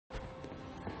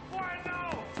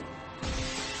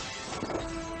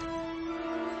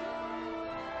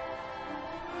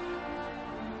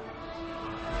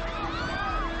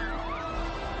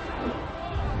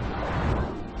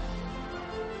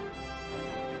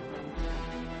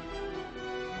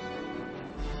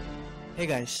Hey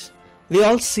guys, we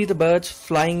all see the birds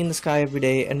flying in the sky every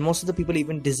day, and most of the people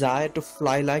even desire to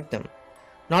fly like them.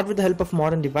 Not with the help of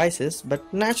modern devices,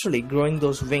 but naturally growing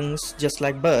those wings just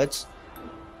like birds.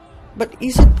 But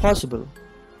is it possible?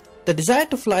 The desire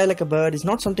to fly like a bird is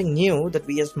not something new that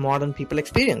we as modern people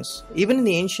experience. Even in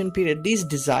the ancient period, these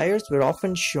desires were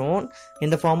often shown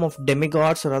in the form of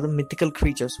demigods or other mythical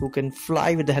creatures who can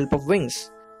fly with the help of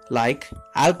wings, like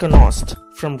Alkonost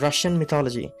from Russian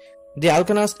mythology. The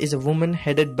Alkonost is a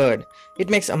woman-headed bird. It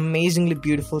makes amazingly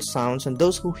beautiful sounds, and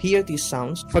those who hear these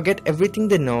sounds forget everything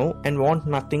they know and want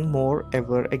nothing more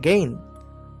ever again.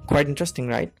 Quite interesting,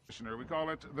 right? We call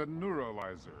it the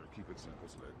neuralizer. Keep it simple,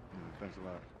 Slick. Thanks a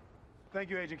lot. Thank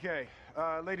you, Agent K.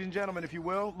 Ladies and gentlemen, if you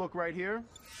will, look right here.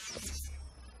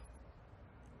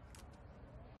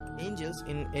 Angels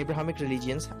in Abrahamic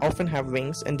religions often have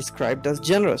wings and described as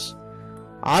generous.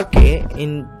 Arche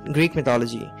in Greek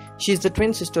mythology. She is the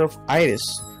twin sister of Iris.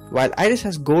 While Iris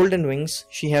has golden wings,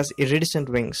 she has iridescent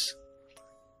wings.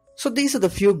 So these are the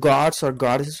few gods or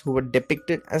goddesses who were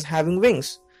depicted as having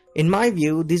wings. In my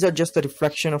view, these are just the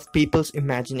reflection of people's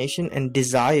imagination and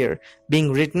desire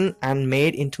being written and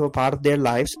made into a part of their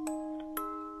lives.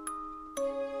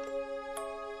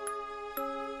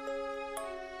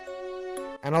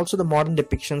 And also the modern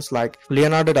depictions like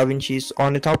Leonardo da Vinci's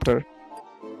Ornithopter.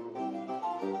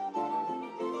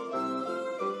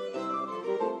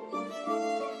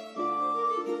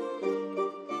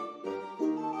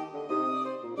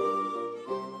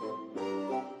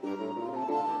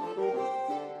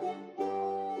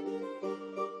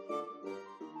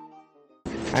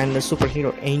 And the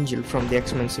superhero Angel from the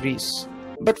X-Men series.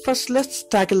 But first, let's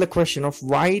tackle the question of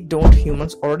why don't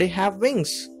humans already have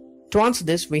wings? To answer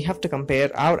this, we have to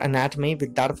compare our anatomy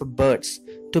with that of a bird's.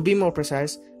 To be more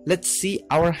precise, let's see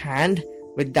our hand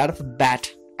with that of a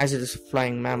bat, as it is a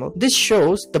flying mammal. This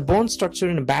shows the bone structure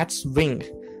in a bat's wing,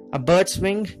 a bird's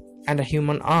wing, and a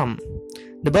human arm.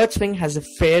 The bird's wing has a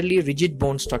fairly rigid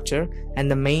bone structure,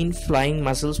 and the main flying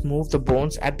muscles move the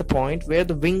bones at the point where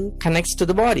the wing connects to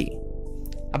the body.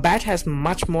 A bat has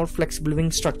much more flexible wing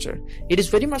structure. It is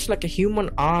very much like a human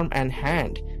arm and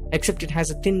hand, except it has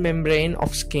a thin membrane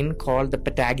of skin called the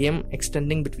patagium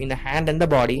extending between the hand and the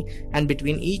body and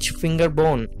between each finger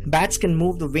bone. Bats can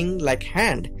move the wing like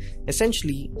hand,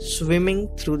 essentially swimming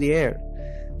through the air.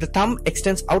 The thumb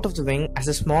extends out of the wing as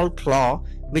a small claw,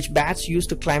 which bats use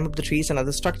to climb up the trees and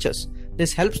other structures.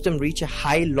 This helps them reach a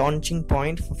high launching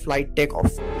point for flight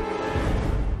takeoff.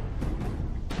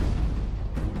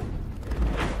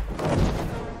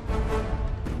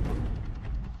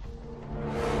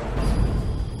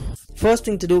 First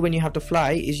thing to do when you have to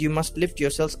fly is you must lift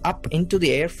yourselves up into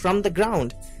the air from the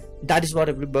ground. That is what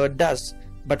every bird does.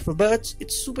 But for birds,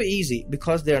 it's super easy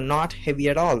because they are not heavy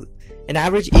at all. An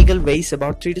average eagle weighs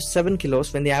about 3 to 7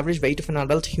 kilos when the average weight of an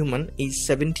adult human is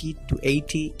 70 to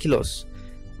 80 kilos.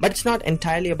 But it's not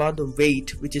entirely about the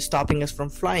weight which is stopping us from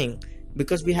flying,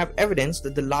 because we have evidence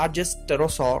that the largest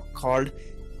pterosaur called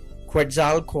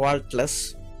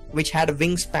Quetzalcoatlus, which had a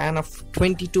wingspan of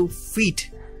 22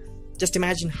 feet, just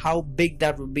imagine how big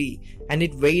that would be, and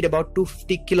it weighed about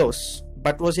 250 kilos,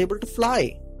 but was able to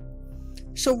fly.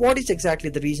 So what is exactly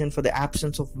the reason for the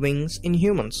absence of wings in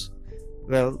humans?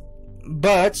 Well,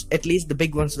 birds, at least the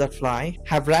big ones that fly,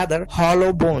 have rather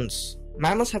hollow bones.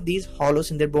 Mammals have these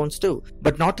hollows in their bones too,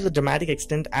 but not to the dramatic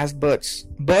extent as birds.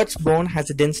 Bird's bone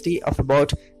has a density of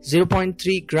about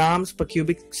 0.3 grams per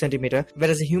cubic centimeter,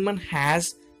 whereas a human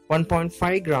has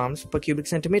 1.5 grams per cubic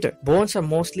centimeter. Bones are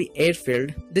mostly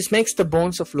air-filled. This makes the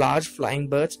bones of large flying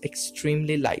birds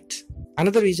extremely light.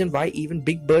 Another reason why even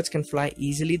big birds can fly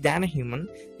easily than a human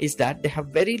is that they have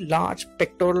very large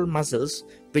pectoral muscles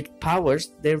which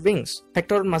powers their wings.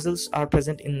 Pectoral muscles are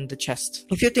present in the chest.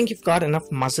 If you think you've got enough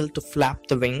muscle to flap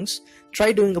the wings,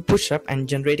 try doing a push-up and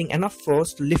generating enough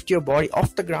force to lift your body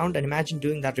off the ground, and imagine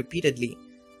doing that repeatedly.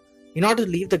 In order to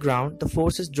leave the ground, the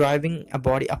forces driving a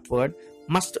body upward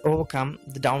must overcome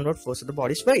the downward force of the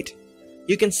body's weight.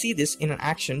 You can see this in an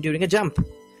action during a jump.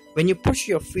 When you push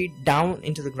your feet down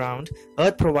into the ground,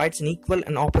 Earth provides an equal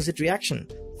and opposite reaction,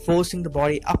 forcing the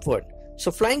body upward. So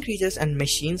flying creatures and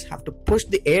machines have to push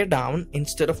the air down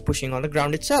instead of pushing on the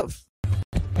ground itself.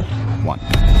 1.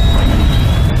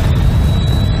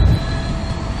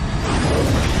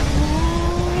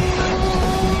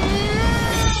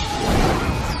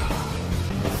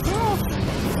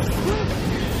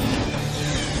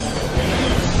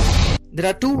 There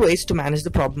are two ways to manage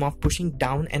the problem of pushing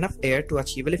down enough air to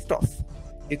achieve a liftoff.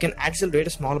 You can accelerate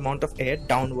a small amount of air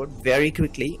downward very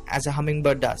quickly, as a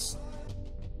hummingbird does.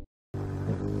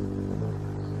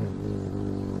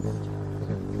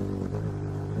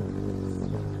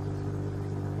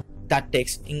 That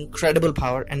takes incredible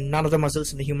power, and none of the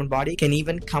muscles in the human body can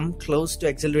even come close to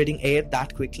accelerating air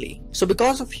that quickly. So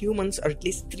because of humans are at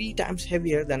least 3 times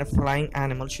heavier than a flying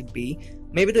animal should be,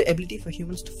 maybe the ability for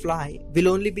humans to fly will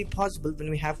only be possible when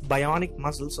we have bionic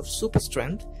muscles of super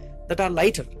strength that are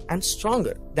lighter and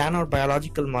stronger than our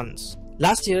biological ones.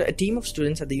 Last year, a team of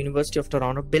students at the University of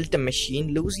Toronto built a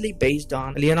machine loosely based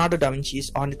on Leonardo da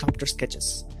Vinci's ornithopter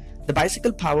sketches. The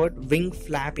bicycle-powered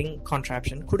wing-flapping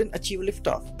contraption couldn't achieve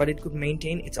liftoff, but it could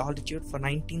maintain its altitude for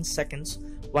 19 seconds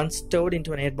once stowed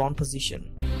into an airborne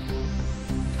position.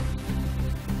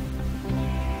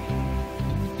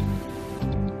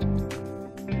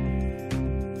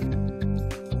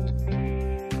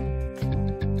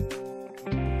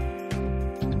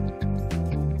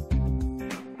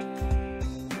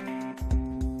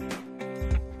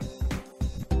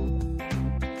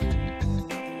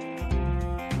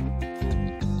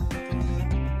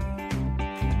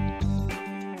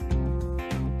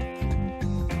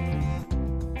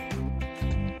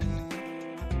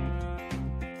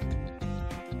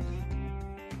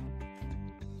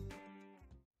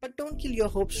 But don't kill your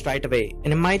hopes right away.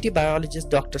 An MIT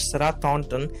biologist, Dr. Sarah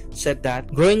Thornton, said that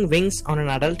growing wings on an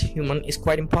adult human is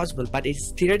quite impossible, but it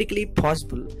is theoretically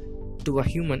possible to a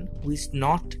human who is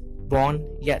not born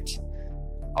yet.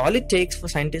 All it takes for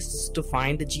scientists to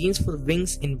find the genes for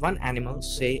wings in one animal,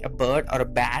 say a bird or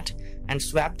a bat, and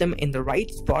swap them in the right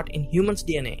spot in humans'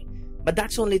 DNA. But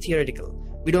that's only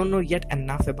theoretical. We don't know yet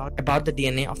enough about the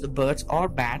DNA of the birds or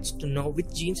bats to know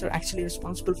which genes are actually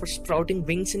responsible for sprouting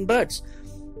wings in birds.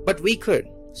 But we could,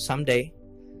 someday.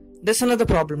 There's another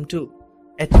problem too.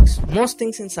 Ethics. Most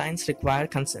things in science require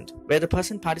consent, where the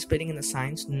person participating in the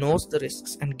science knows the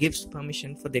risks and gives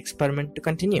permission for the experiment to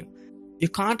continue. You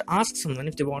can't ask someone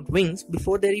if they want wings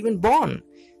before they're even born.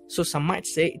 So some might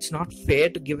say it's not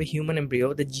fair to give a human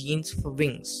embryo the genes for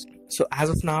wings. So as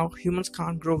of now, humans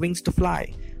can't grow wings to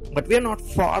fly. But we are not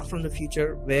far from the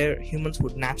future where humans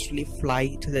would naturally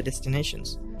fly to their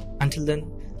destinations. Until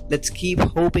then, let's keep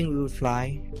hoping we will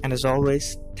fly, and as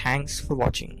always, thanks for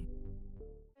watching.